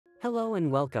Hello and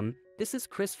welcome, this is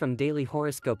Chris from Daily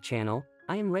Horoscope channel.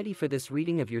 I am ready for this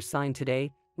reading of your sign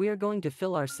today. We are going to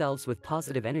fill ourselves with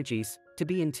positive energies, to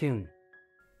be in tune.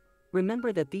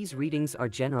 Remember that these readings are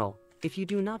general. If you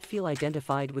do not feel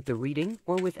identified with the reading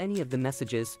or with any of the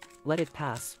messages, let it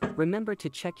pass. Remember to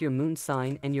check your moon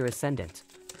sign and your ascendant.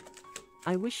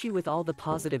 I wish you with all the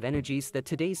positive energies that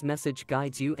today's message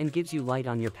guides you and gives you light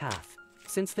on your path.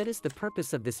 Since that is the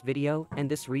purpose of this video and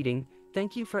this reading,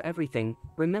 thank you for everything.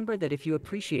 Remember that if you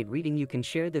appreciate reading, you can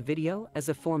share the video as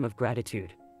a form of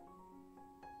gratitude.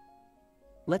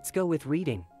 Let's go with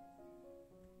reading.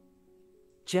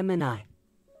 Gemini.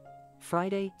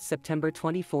 Friday, September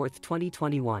 24th,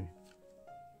 2021.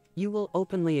 You will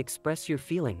openly express your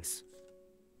feelings.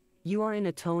 You are in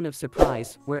a tone of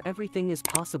surprise where everything is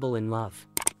possible in love.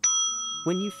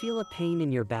 When you feel a pain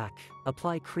in your back,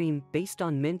 apply cream based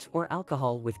on mint or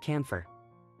alcohol with camphor.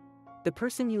 The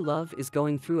person you love is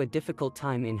going through a difficult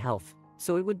time in health,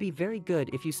 so it would be very good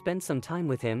if you spend some time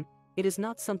with him. It is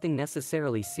not something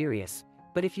necessarily serious,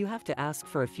 but if you have to ask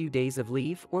for a few days of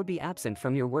leave or be absent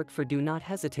from your work, do not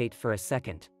hesitate for a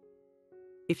second.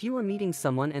 If you are meeting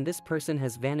someone and this person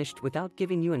has vanished without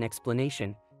giving you an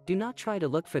explanation, do not try to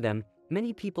look for them.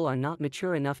 Many people are not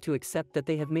mature enough to accept that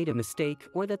they have made a mistake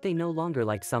or that they no longer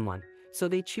like someone, so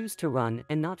they choose to run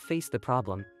and not face the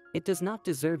problem. It does not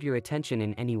deserve your attention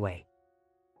in any way.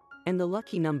 And the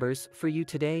lucky numbers for you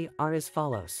today are as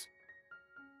follows: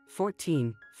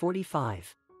 14,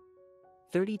 45,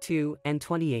 32, and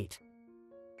 28.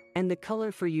 And the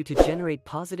color for you to generate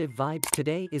positive vibes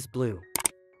today is blue.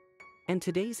 And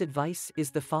today's advice is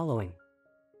the following: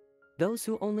 those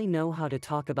who only know how to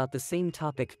talk about the same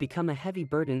topic become a heavy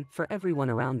burden for everyone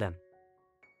around them.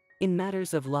 In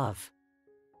matters of love,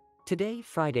 today,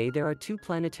 Friday, there are two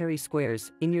planetary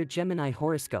squares in your Gemini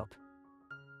horoscope.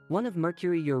 One of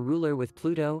Mercury, your ruler, with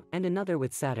Pluto, and another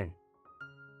with Saturn.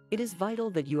 It is vital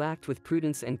that you act with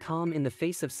prudence and calm in the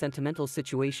face of sentimental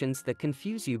situations that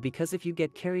confuse you, because if you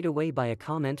get carried away by a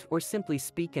comment or simply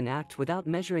speak and act without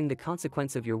measuring the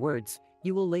consequence of your words,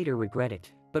 you will later regret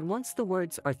it. But once the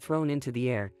words are thrown into the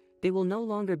air, they will no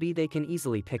longer be they can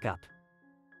easily pick up.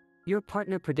 Your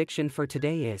partner prediction for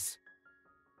today is: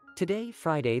 today,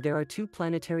 Friday, there are two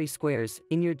planetary squares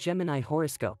in your Gemini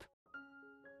horoscope.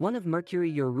 One of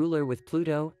Mercury, your ruler, with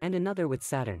Pluto, and another with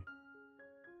Saturn.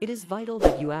 It is vital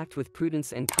that you act with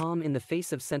prudence and calm in the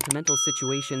face of sentimental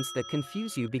situations that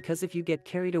confuse you, because if you get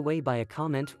carried away by a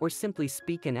comment or simply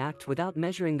speak and act without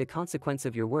measuring the consequence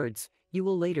of your words, you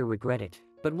will later regret it.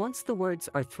 But once the words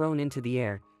are thrown into the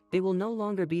air, they will no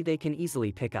longer be they can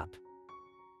easily pick up.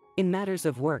 In matters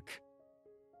of work,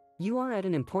 you are at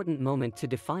an important moment to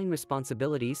define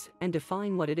responsibilities and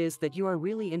define what it is that you are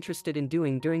really interested in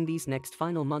doing during these next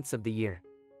final months of the year.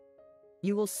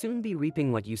 You will soon be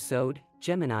reaping what you sowed,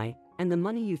 Gemini, and the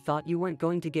money you thought you weren't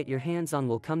going to get your hands on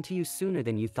will come to you sooner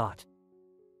than you thought.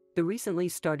 The recently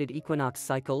started equinox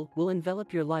cycle will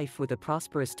envelop your life with a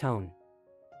prosperous tone.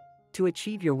 To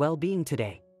achieve your well-being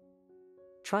today,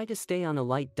 try to stay on a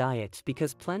light diet,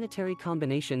 because planetary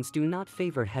combinations do not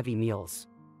favor heavy meals.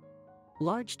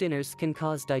 Large dinners can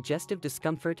cause digestive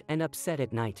discomfort and upset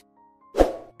at night.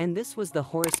 And this was the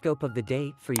horoscope of the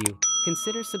day for you.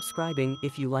 Consider subscribing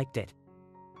if you liked it.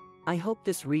 I hope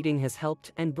this reading has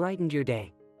helped and brightened your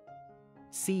day.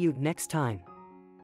 See you next time.